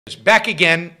Back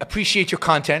again, appreciate your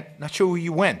content. Not sure where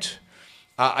you went.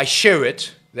 I share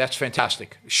it. That's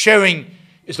fantastic. Sharing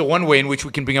is the one way in which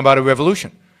we can bring about a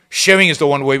revolution. Sharing is the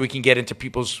one way we can get into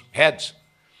people's heads.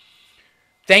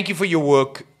 Thank you for your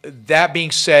work. That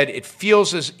being said, it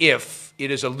feels as if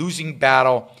it is a losing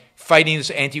battle fighting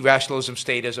this anti-rationalism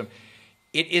statism.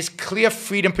 It is clear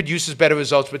freedom produces better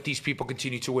results, but these people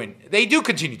continue to win. They do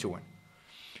continue to win.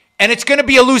 And it's going to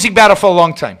be a losing battle for a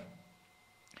long time.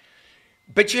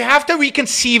 But you have to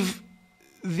reconceive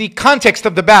the context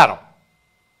of the battle.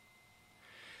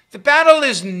 The battle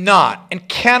is not and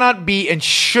cannot be and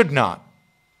should not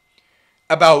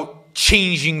about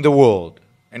changing the world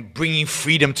and bringing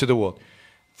freedom to the world.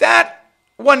 That,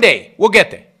 one day, we'll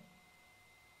get there.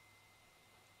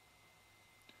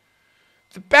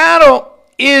 The battle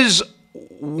is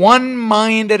one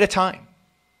mind at a time.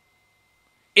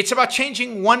 It's about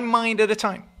changing one mind at a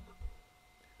time.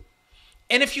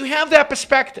 And if you have that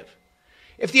perspective,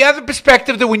 if you have the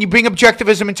perspective that when you bring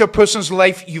objectivism into a person's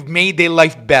life, you've made their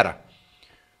life better.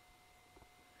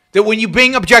 That when you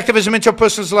bring objectivism into a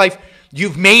person's life,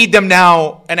 you've made them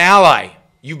now an ally.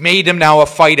 You've made them now a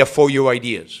fighter for your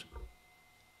ideas.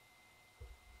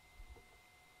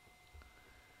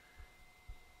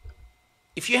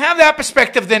 If you have that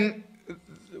perspective, then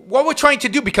what we're trying to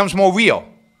do becomes more real.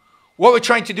 What we're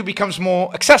trying to do becomes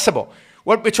more accessible.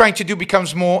 What we're trying to do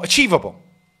becomes more achievable.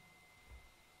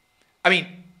 I mean,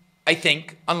 I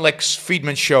think, on Lex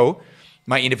Fridman's show,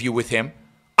 my interview with him,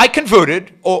 I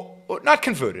converted, or not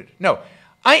converted, no.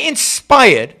 I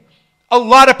inspired a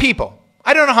lot of people,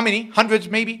 I don't know how many, hundreds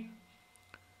maybe,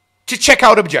 to check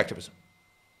out objectivism.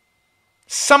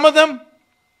 Some of them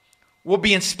will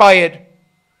be inspired,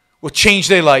 will change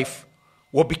their life,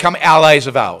 will become allies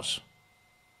of ours.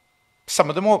 Some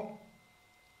of them won't.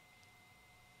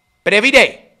 But every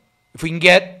day, if we can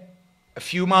get a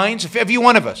few minds, if every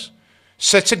one of us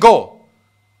sets a goal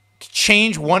to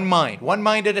change one mind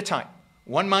at a time,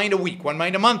 one mind a week, one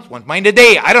mind a month, one mind a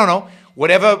day, I don't know,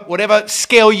 whatever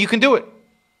scale you can do it,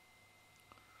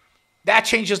 that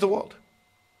changes the world.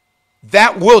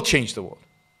 That will change the world.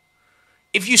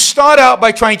 If you start out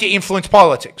by trying to influence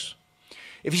politics,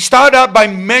 if you start out by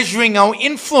measuring our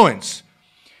influence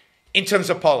in terms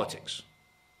of politics,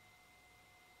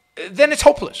 then it's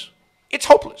hopeless. It's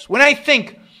hopeless. When I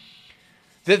think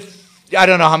that, I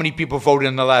don't know how many people voted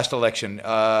in the last election.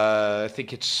 I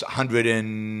think it's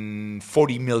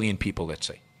 140 million people, let's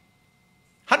say.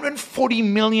 140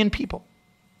 million people.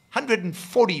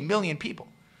 140 million people.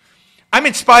 I'm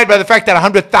inspired by the fact that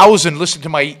 100,000 listened to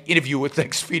my interview with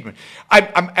Lex Fridman.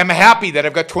 I'm happy that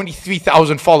I've got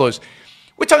 23,000 followers.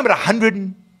 We're talking about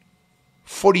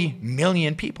 140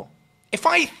 million people. If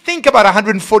I think about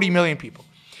 140 million people,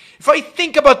 if I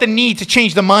think about the need to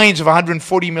change the minds of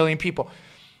 140 million people,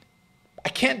 I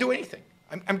can't do anything.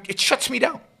 It shuts me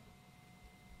down.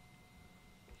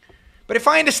 But if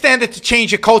I understand that to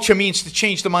change a culture means to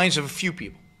change the minds of a few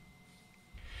people,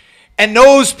 and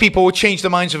those people will change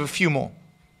the minds of a few more,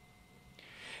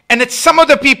 and it's some of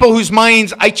the people whose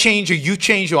minds I change or you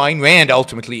change or Ayn Rand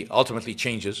ultimately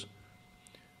changes,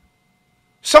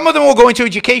 some of them will go into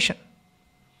education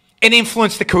and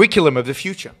influence the curriculum of the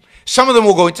future. Some of them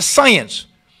will go into science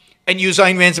and use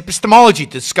Ayn Rand's epistemology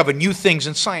to discover new things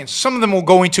in science. Some of them will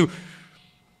go into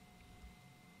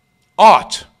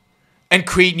art and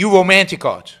create new romantic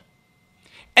art.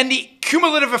 And the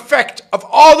cumulative effect of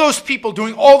all those people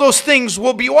doing all those things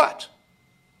will be what?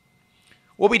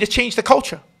 Will be to change the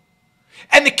culture.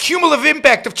 And the cumulative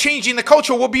impact of changing the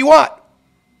culture will be what?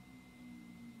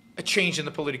 A change in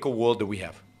the political world that we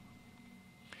have.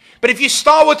 But if you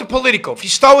start with the political, if you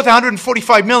start with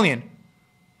 145 million,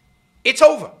 it's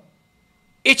over.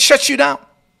 It shuts you down.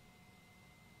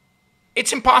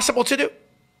 It's impossible to do.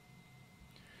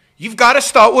 You've got to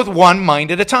start with one mind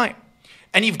at a time.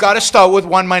 And you've got to start with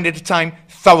one mind at a time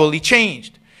thoroughly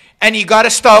changed. And you've got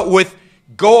to start with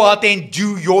go out there and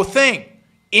do your thing.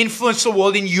 Influence the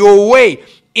world in your way.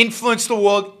 Influence the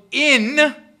world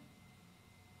in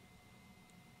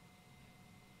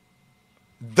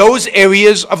those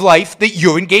areas of life that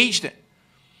you're engaged in.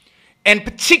 And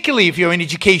particularly if you're in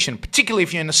education, particularly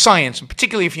if you're in the science, and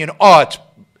particularly if you're in art,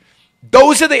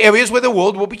 those are the areas where the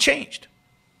world will be changed.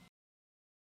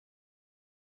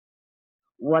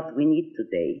 What we need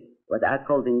today, what I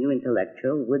call the new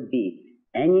intellectual, would be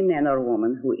any man or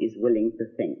woman who is willing to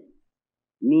think.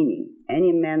 Meaning,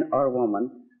 any man or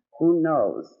woman who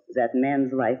knows that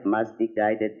man's life must be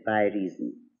guided by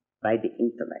reason, by the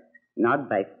intellect, not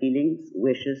by feelings,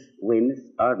 wishes, whims,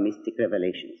 or mystic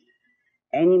revelations.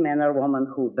 Any man or woman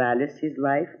who values his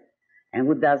life and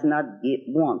who does not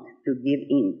want to give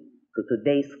in to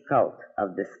today's cult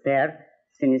of despair,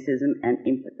 cynicism, and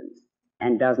impotence,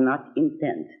 and does not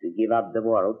intend to give up the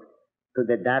world to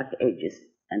the dark ages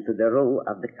and to the rule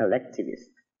of the collectivist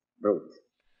brute.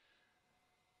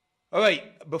 All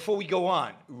right, before we go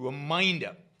on,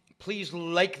 reminder, please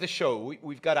like the show.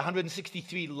 We've got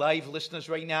 163 live listeners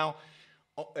right now,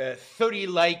 30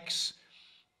 likes.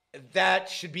 That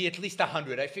should be at least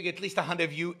 100. I figure at least 100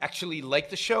 of you actually like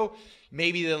the show.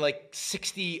 Maybe there are like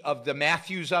 60 of the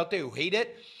Matthews out there who hate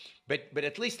it, but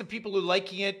at least the people who are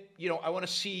liking it, you know, I want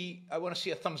to see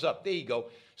a thumbs up. There you go.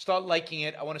 Start liking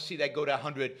it. I want to see that go to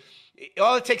 100.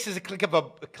 All it takes is a click of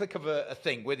a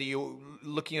thing. Whether you're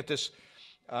looking at this,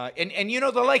 and you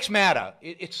know, the likes matter.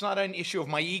 It's not an issue of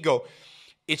my ego.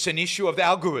 It's an issue of the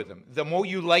algorithm. The more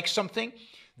you like something,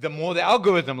 the more the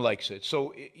algorithm likes it.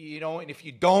 So, you know, and if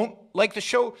you don't like the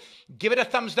show, give it a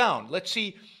thumbs down. Let's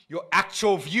see your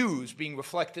actual views being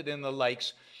reflected in the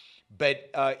likes. But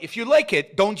if you like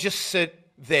it, don't just sit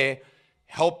there.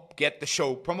 Help get the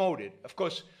show promoted. Of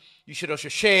course, you should also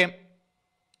share,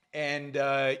 and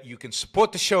you can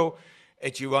support the show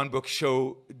at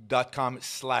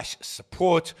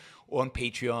yaronbrookshow.com/support, or on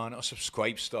Patreon or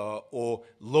Subscribestar or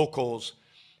Locals.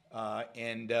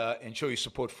 And show your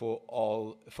support for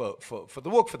the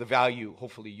work, for the value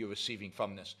hopefully you're receiving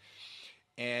from this.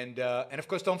 And of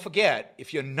course, don't forget,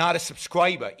 if you're not a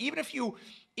subscriber, even if you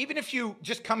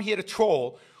just come here to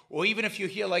troll, or even if you're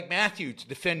here like Matthew to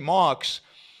defend Marx,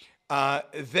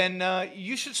 then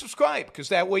you should subscribe, because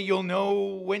that way you'll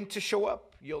know when to show up.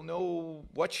 You'll know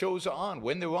what shows are on,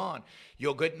 when they're on.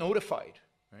 You'll get notified,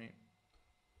 right?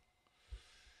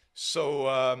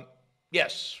 So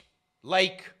yes,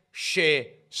 like, share,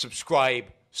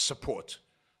 subscribe, support.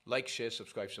 Like, share,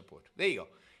 subscribe, support. There you go.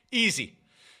 Easy.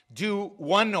 Do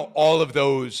one or all of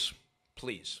those,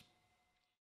 please.